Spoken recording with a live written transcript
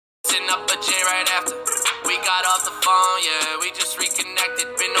up a J right after. We got off the phone, yeah, we just reconnected.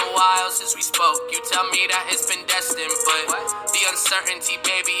 Been a while since we spoke. You tell me that it's been destined, but the uncertainty,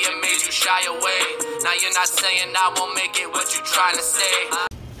 baby, it made you shy away. Now you're not saying I won't make it, what you trying to say?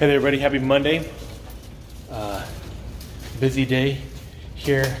 Hey there, everybody. Happy Monday. Busy day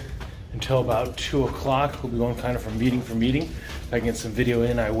here until about 2 o'clock. We'll be going kind of from meeting to meeting. If I can get some video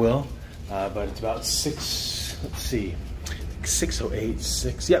in, I will. But it's about 6:08.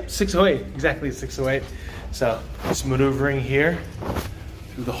 6:08. Exactly 6:08. So just maneuvering here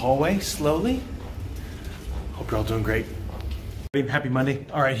through the hallway slowly. Hope you're all doing great. Happy Monday.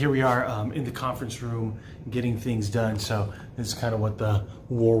 All right, here we are in the conference room getting things done. So this is kind of what the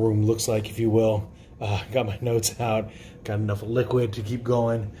war room looks like, if you will. Got my notes out, got enough liquid to keep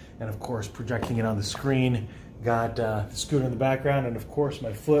going, and of course projecting it on the screen. Got the scooter in the background, and of course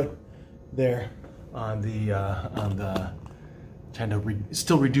my foot there on the trying to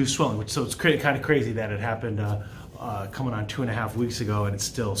still reduce swelling. So it's kind of crazy that it happened coming on 2.5 weeks ago and it's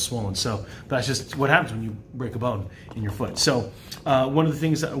still swollen. So that's just what happens when you break a bone in your foot. So one of the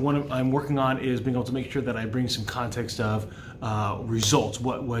things that I'm working on is being able to make sure that I bring some context of results,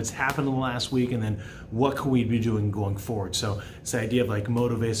 what's happened in the last week, and then what can we be doing going forward. So it's the idea of like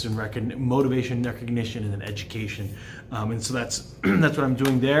motivation, recognition, and then education. And so that's that's what I'm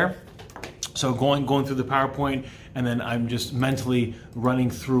doing there. So going through the PowerPoint, and then I'm just mentally running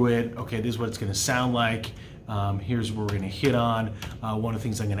through it. Okay, this is what it's going to sound like. Here's what we're going to hit on. One of the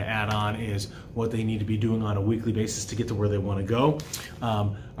things I'm going to add on is what they need to be doing on a weekly basis to get to where they want to go.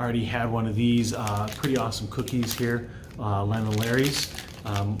 I already had one of these pretty awesome cookies here, Len and Larry's.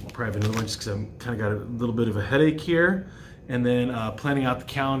 I'll probably have another one just because I've kind of got a little bit of a headache here. And then planning out the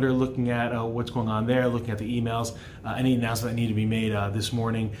calendar, looking at what's going on there, looking at the emails, any announcements that need to be made this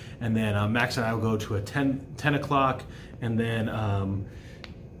morning. And then Max and I will go to a 10 o'clock, and then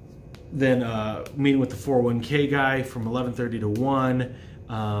meeting with the 401k guy from 11:30 to 1.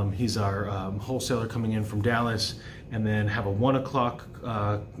 He's our wholesaler coming in from Dallas, and then have a 1 o'clock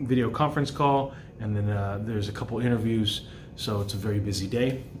video conference call, and then there's a couple interviews. So it's a very busy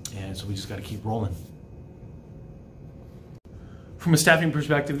day, and so we just got to keep rolling. From a staffing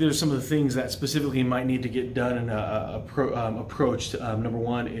perspective, there's some of the things that specifically might need to get done and approached. Number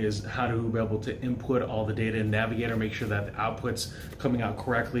one is how to be able to input all the data in Navigator, make sure that the output's coming out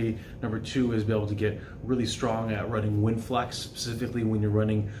correctly. Number two is be able to get really strong at running WinFlex, specifically when you're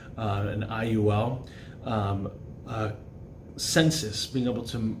running an IUL. Census, being able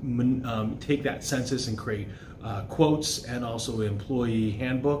to take that census and create quotes, and also an employee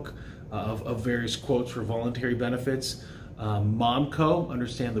handbook of various quotes for voluntary benefits. Momco,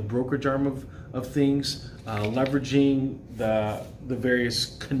 understand the brokerage arm of things, leveraging the various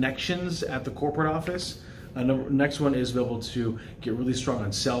connections at the corporate office. Next one is be able to get really strong on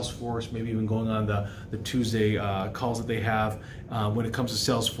Salesforce, maybe even going on the Tuesday calls that they have. When it comes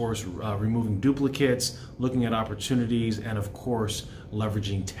to Salesforce, removing duplicates, looking at opportunities, and of course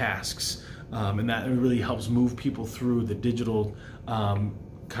leveraging tasks. And that really helps move people through the digital kind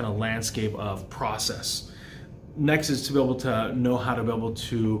of landscape of process. Next is to be able to know how to be able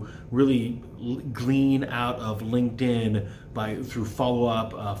to really glean out of LinkedIn through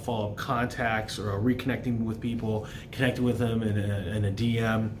follow-up contacts, or reconnecting with people, connecting with them in a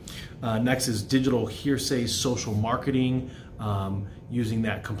DM. Next is digital hearsay, social marketing, using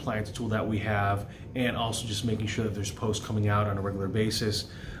that compliance tool that we have, and also just making sure that there's posts coming out on a regular basis.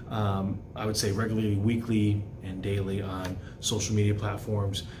 I would say regularly, weekly, and daily on social media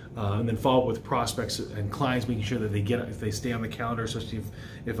platforms, and then follow up with prospects and clients, making sure that if they stay on the calendar, especially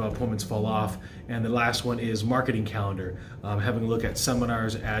if appointments fall off. And the last one is marketing calendar, having a look at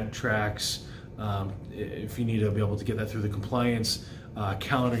seminars, ad tracks, if you need to be able to get that through the compliance,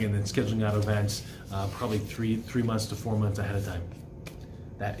 calendaring, and then scheduling out events, probably 3 months to 4 months ahead of time.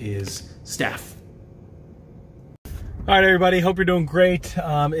 That is staff. All right, everybody, hope you're doing great.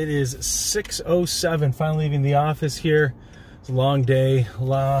 It is 6:07, finally leaving the office here. It's a long day, a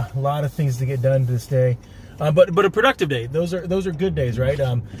lot of things to get done this day, but a productive day. Those are good days, right?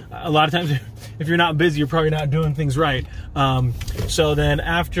 A lot of times, if you're not busy, you're probably not doing things right. So then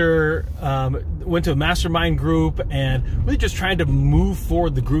after, went to a mastermind group and really just trying to move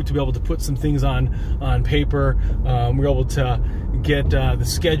forward the group to be able to put some things on paper. We were able to get the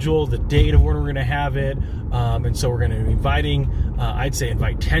schedule, the date of when we're going to have it, and so we're going to be inviting, I'd say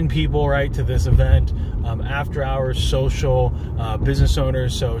invite 10 people, right, to this event, after hours, social, business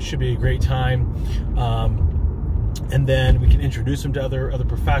owners, so it should be a great time. And then we can introduce them to other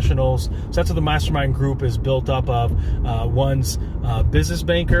professionals. So that's what the mastermind group is built up of. One's business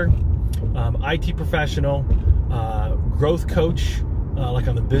banker, IT professional, growth coach, like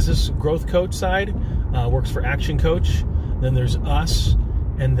on the business growth coach side, works for Action Coach. Then there's us,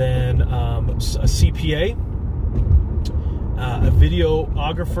 and then a CPA, a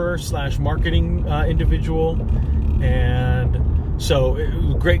videographer / marketing individual. And so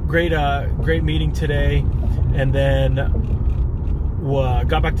great meeting today. And then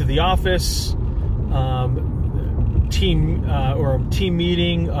got back to the office, team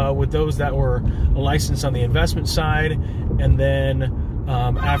meeting with those that were licensed on the investment side, and then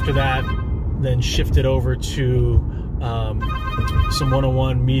after that, then shifted over to some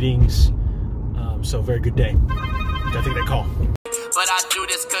one-on-one meetings. So very good day. I think they call. But I do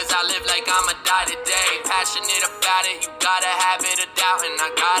this cause I live like I'ma die today. Passionate about it, you gotta have it of doubting.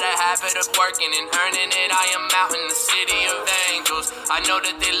 I got a habit of working and earning it. I am out in the city of angels. I know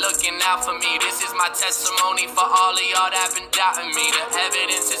that they're looking out for me. This is my testimony for all of y'all that been doubting me. The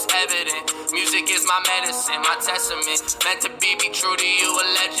evidence is evident. Music is my medicine, my testament. Meant to be true to you, a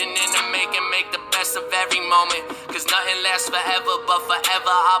legend in the making. Make the best of every moment, cause nothing lasts forever, but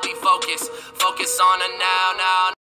forever I'll be focused. Focus on the now.